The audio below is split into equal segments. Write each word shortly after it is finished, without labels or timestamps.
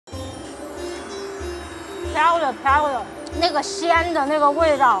飘着飘着，那个鲜的那个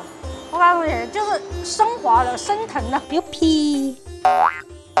味道，我告诉你，就是升华了、升腾了。Yooupi。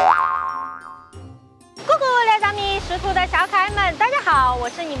姑姑来咱们食途的小可爱们，大家好，我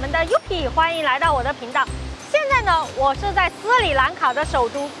是你们的 Yooupi， 欢迎来到我的频道。现在呢，我是在斯里兰卡的首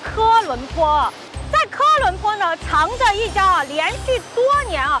都科伦坡。在科伦坡呢，藏着一家连续多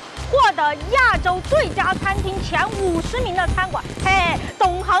年获得亚洲最佳餐厅前50名的餐馆。嘿，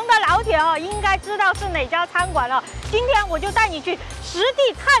懂行的老铁应该知道是哪家餐馆了。今天我就带你去实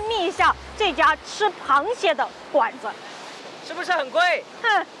地探秘一下这家吃螃蟹的馆子。是不是很贵？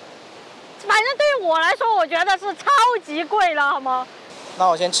哼，反正对于我来说，我觉得是超级贵了，好吗？那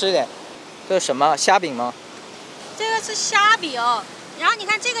我先吃一点。这是什么？虾饼吗？这个是虾饼，然后你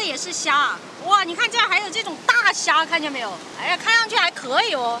看这个也是虾。哇，你看这还有这种大虾，看见没有？哎呀，看上去还可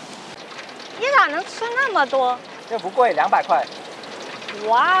以哦。你咋能吃那么多？这不贵，200块。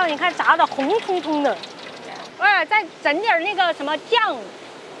哇，你看炸的红彤彤的。再整点那个什么酱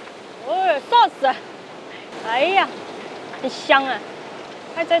，sauce。哎呀，很香啊！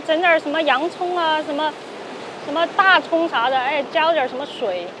还再整点什么洋葱啊，什么大葱啥的，哎，浇点什么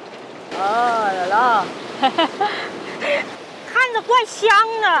水。来了。看着怪香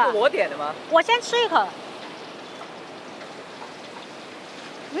的。是我点的吗？我先吃一口。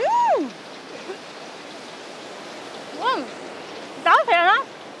老铁呢？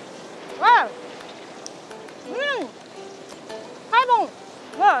太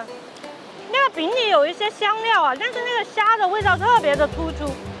棒！那个饼里有一些香料啊，但是那个虾的味道特别的突出，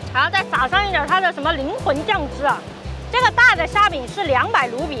然后再撒上一点它的什么灵魂酱汁啊。这个大的虾饼是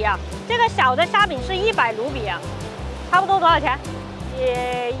200卢比啊，这个小的虾饼是100卢比啊，差不多多少钱？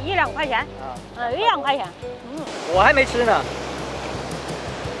也1-2块钱。1-2块钱。我还没吃呢。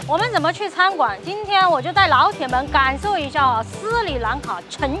我们怎么去餐馆？今天我就带老铁们感受一下斯里兰卡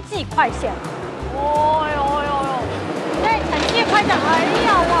陈记快线。哦哟，这陈记快线，哎呀，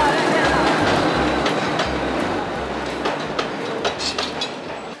我的天哪！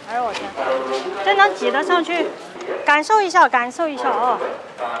哎呦我天，真能挤得上去？感受一下啊！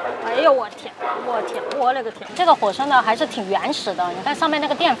哎呦我天，我勒个天！这个火车呢还是挺原始的，你看上面那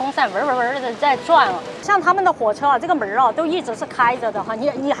个电风扇嗡的在转啊。像他们的火车啊，这个门啊都一直是开着的哈，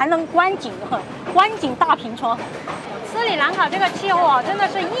你还能观景大屏窗。斯里兰卡这个气候啊，真的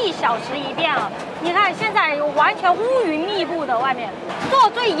是1小时一变啊！你看现在完全乌云密布的外面，坐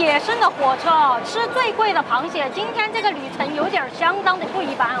最野生的火车啊，吃最贵的螃蟹。今天这个旅程有点相当的不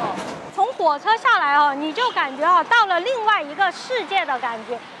一般哦。从火车下来啊，你就感觉啊到了另外一个世界的感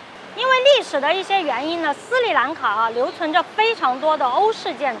觉。因为历史的一些原因呢，斯里兰卡啊留存着非常多的欧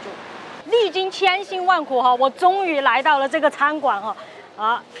式建筑。历经千辛万苦哈，我终于来到了这个餐馆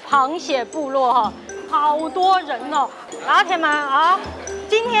哈，螃蟹部落哈，好多人哦，老铁们啊，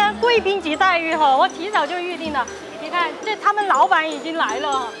今天贵宾级待遇哈，我提早就预定了。你看，这他们老板已经来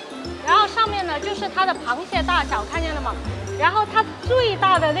了，然后上面呢就是它的螃蟹大小，看见了吗？然后它最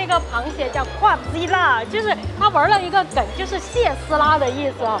大的那个螃蟹叫夸兹拉，就是它玩了一个梗，就是蟹斯拉的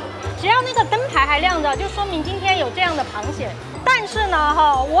意思啊。只要那个灯牌还亮着，就说明今天有这样的螃蟹。但是呢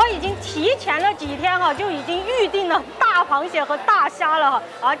我已经提前了几天就已经预定了大螃蟹和大虾了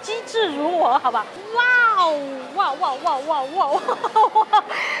机智如我，好吧？哇！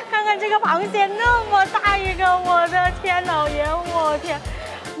看看这个螃蟹那么大一个，我的天老爷，我天！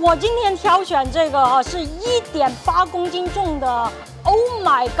我今天挑选这个是1.8公斤重的 ，Oh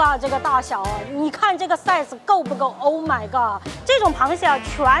my god， 这个大小你看这个 size 够不够 ？Oh my god， 这种螃蟹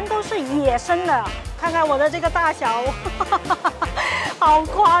全都是野生的，看看我的这个大小，好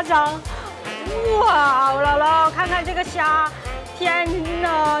夸张！哇啦，看看这个虾，天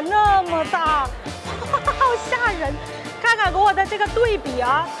哪，那么大，好吓人！看看给我的这个对比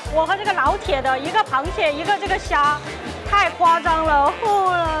啊，我和这个老铁的一个螃蟹，一个这个虾。太夸张了！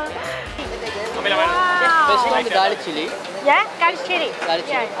哇 garlic chili. Yeah, garlic chili. Garlic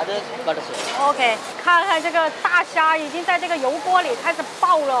chili. Others butter sauce. OK， 看看这个大虾已经在这个油锅里开始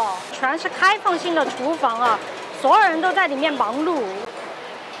爆了，全是开放性的厨房啊，所有人都在里面忙碌。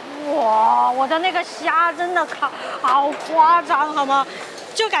哇，我的那个虾真的好夸张，好吗？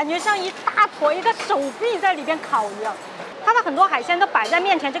就感觉像一大坨一个手臂在里边烤一样。它的很多海鲜都摆在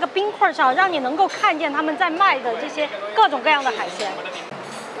面前这个冰块上，让你能够看见他们在卖的这些各种各样的海鲜。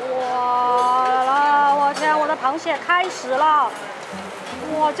哇啦！我天，我的螃蟹开始了！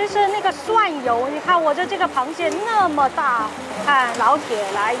哇，这是那个蒜油，你看我这个螃蟹那么大，看老铁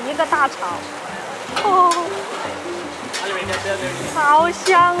来一个大炒，好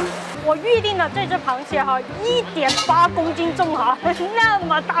香！我预定的这只螃蟹1.8公斤重那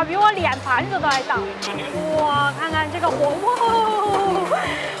么大，比我脸盘子都还大。哇，看看这个火，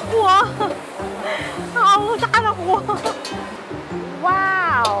哇，好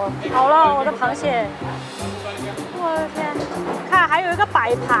哇哦，好了，我的螃蟹，我的天，看还有一个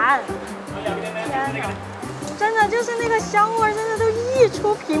摆盘，天哪，真的就是那个香味，真的都溢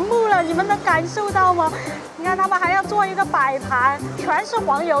出屏幕了，你们能感受到吗？你看他们还要做一个摆盘，全是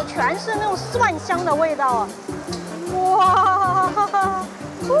黄油，全是那种蒜香的味道啊！哇，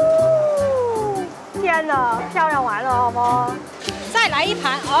天哪，漂亮完了好吗？再来一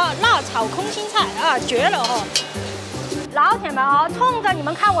盘啊，辣炒空心菜啊，绝了哦！老铁们啊，冲着你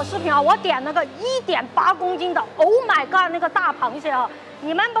们看我视频啊，我点了个1.8公斤的 ，Oh my god， 那个大螃蟹啊！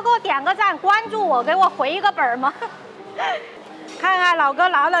你们不给我点个赞，关注我，给我回一个本吗？看看老哥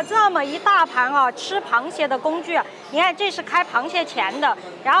拿了这么一大盘啊，吃螃蟹的工具啊！你看，这是开螃蟹钳的，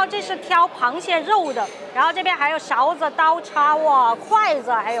然后这是挑螃蟹肉的，然后这边还有勺子、刀叉、哇，筷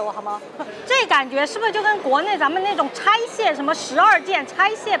子，还有好吗？这感觉是不是就跟国内咱们那种拆蟹什么12件、拆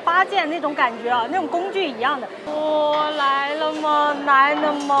蟹8件那种感觉啊？那种工具一样的。哇，来了吗？来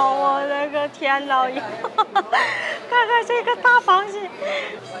了吗？我的个天老爷！看看这个大螃蟹，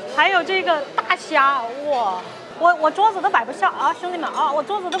还有这个大虾，哇！我桌子都摆不下啊，兄弟们啊，我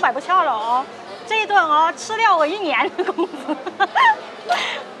桌子都摆不下了啊！这一顿啊，吃掉我1年的工资。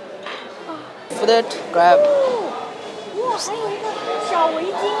Food grab。哇，还有一个小围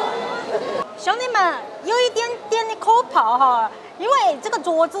巾。兄弟们，有一点点的可怕哈，因为这个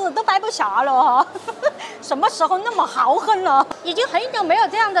桌子都摆不下了哈。什么时候那么豪横了？已经很久没有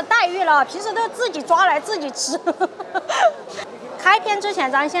这样的待遇了，平时都自己抓来自己吃。开篇之前，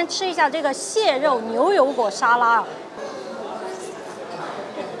咱先吃一下这个蟹肉牛油果沙拉。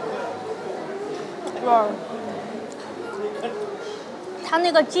哇，它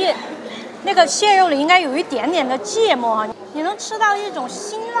那个蟹肉里应该有一点点的芥末啊，你能吃到一种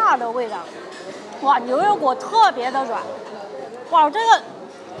辛辣的味道。哇，牛油果特别的软。哇，这个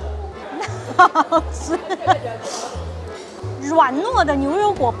好吃。软糯的牛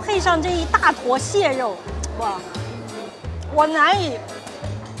油果配上这一大坨蟹肉，哇！我难以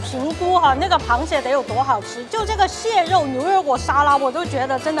评估哈，那个螃蟹得有多好吃。就这个蟹肉牛油果沙拉，我都觉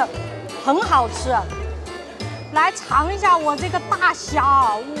得真的很好吃。来尝一下我这个大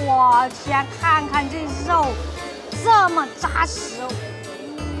虾，我天，看看这肉这么扎实，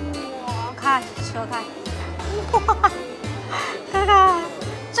哇，看扯开，哇，看看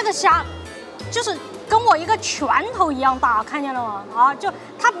这个虾，就是跟我一个拳头一样大，看见了吗？啊，就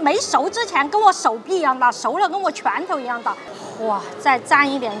它没熟之前跟我手臂一样大，熟了跟我拳头一样大。哇，再蘸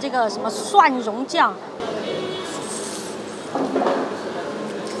一点这个什么蒜蓉酱，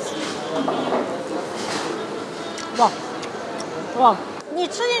哇，你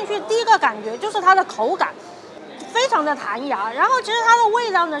吃进去第一个感觉就是它的口感非常的弹牙，然后其实它的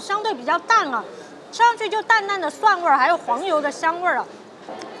味道呢相对比较淡啊，吃上去就淡淡的蒜味儿，还有黄油的香味儿啊。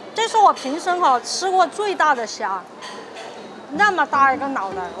这是我平生吃过最大的虾，那么大一个脑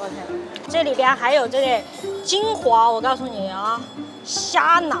袋，我天！这里边还有这个精华，我告诉你啊，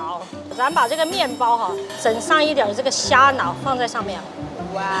虾脑。咱把这个面包整上一点这个虾脑放在上面，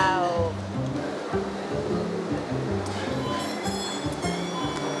哇哦！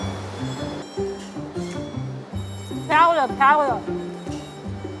飘了飘了，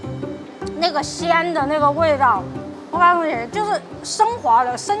那个鲜的那个味道。我告诉你，就是升华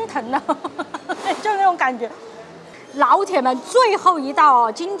了、升腾了，就那种感觉。老铁们，最后一道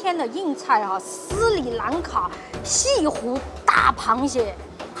啊，今天的硬菜啊，斯里兰卡西湖大螃蟹。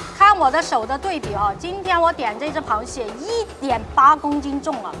看我的手的对比啊，今天我点这只螃蟹1.8公斤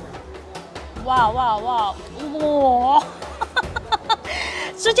重啊！哇哇哇哇！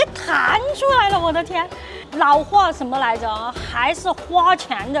直接弹出来了，我的天！老话什么来着啊？还是花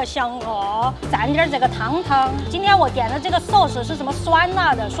钱的香哦。蘸点这个汤汤。今天我点的这个 sauce 是什么酸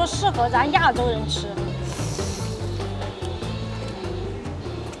辣的，说适合咱亚洲人吃。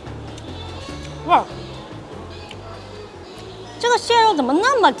哇，这个蟹肉怎么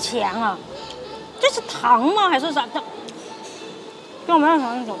那么甜啊？这是糖吗？还是啥？跟我们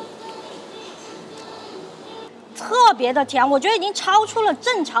尝那种。特别的甜，我觉得已经超出了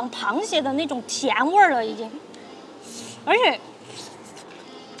正常螃蟹的那种甜味了，已经，而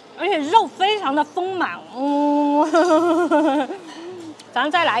且肉非常的丰满，咱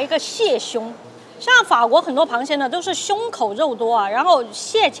再来一个蟹胸，像法国很多螃蟹呢都是胸口肉多啊，然后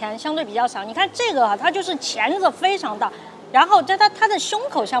蟹钳相对比较少。你看这个它就是钳子非常大，然后它的胸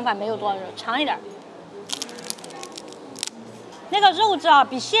口相反没有多少肉，长一点。那个肉质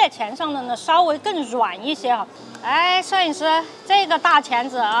比蟹钳上的呢稍微更软一些哎，摄影师，这个大钳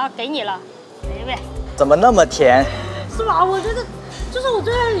子给你了，来呗。怎么那么甜？是吧？我觉得，就是我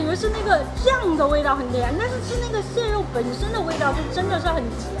最开始以为是那个酱的味道很甜，但是是那个蟹肉本身的味道就真的是很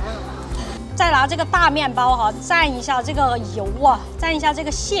甜。再拿这个大面包哈，蘸一下这个油啊，蘸一下这个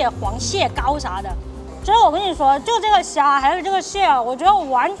蟹黄、蟹膏啥的。其实我跟你说，就这个虾还有这个蟹啊，我觉得我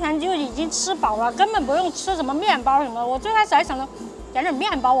完全就已经吃饱了，根本不用吃什么面包什么的。我最开始还想着点点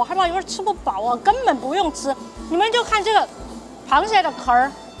面包，我害怕有点吃不饱啊，根本不用吃。你们就看这个螃蟹的壳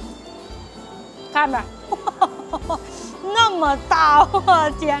儿，看没？那么大，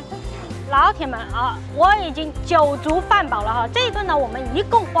我天！老铁们啊，我已经酒足饭饱了哈。这一顿呢，我们一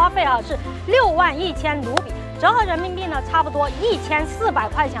共花费啊是61000卢比，折合人民币呢差不多1400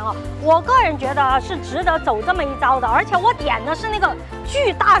块钱啊。我个人觉得啊是值得走这么一遭的，而且我点的是那个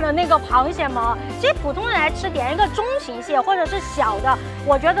巨大的那个螃蟹嘛。其实普通人来吃点一个中型蟹或者是小的，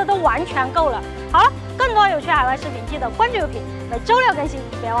我觉得都完全够了。好了，更多有趣海外视频记得关注Yooupi，每周六更新，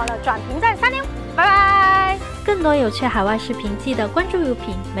别忘了转评赞3连5，拜拜。更多有趣海外视频记得关注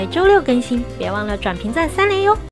Yooupi，每周六更新，别忘了转评赞3连哟。